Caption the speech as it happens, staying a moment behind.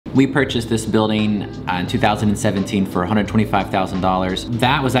We purchased this building in 2017 for $125,000.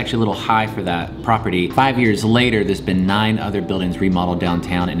 That was actually a little high for that property. 5 years later, there's been 9 other buildings remodeled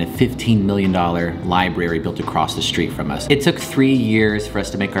downtown and a $15 million library built across the street from us. It took 3 years for us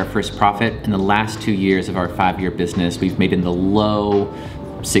to make our first profit. In the last 2 years of our 5-year business, we've made in the low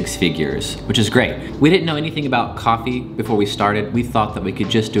 6 figures, which is great. We didn't know anything about coffee before we started. We thought that we could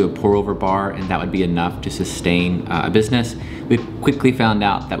just do a pour over bar and that would be enough to sustain a business. We quickly found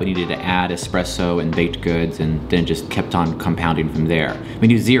out that we needed to add espresso and baked goods, and then just kept on compounding from there. We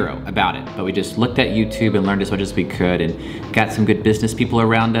knew zero about it, but we just looked at YouTube and learned as much as we could and got some good business people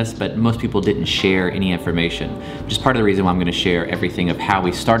around us, but most people didn't share any information, which is part of the reason why I'm gonna share everything of how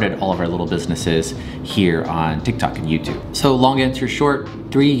we started all of our little businesses here on TikTok and YouTube. So long answer short,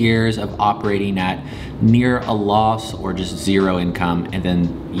 3 years of operating at near a loss or just zero income, and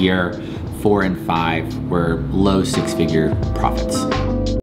then year 4 and 5 were low 6-figure profits.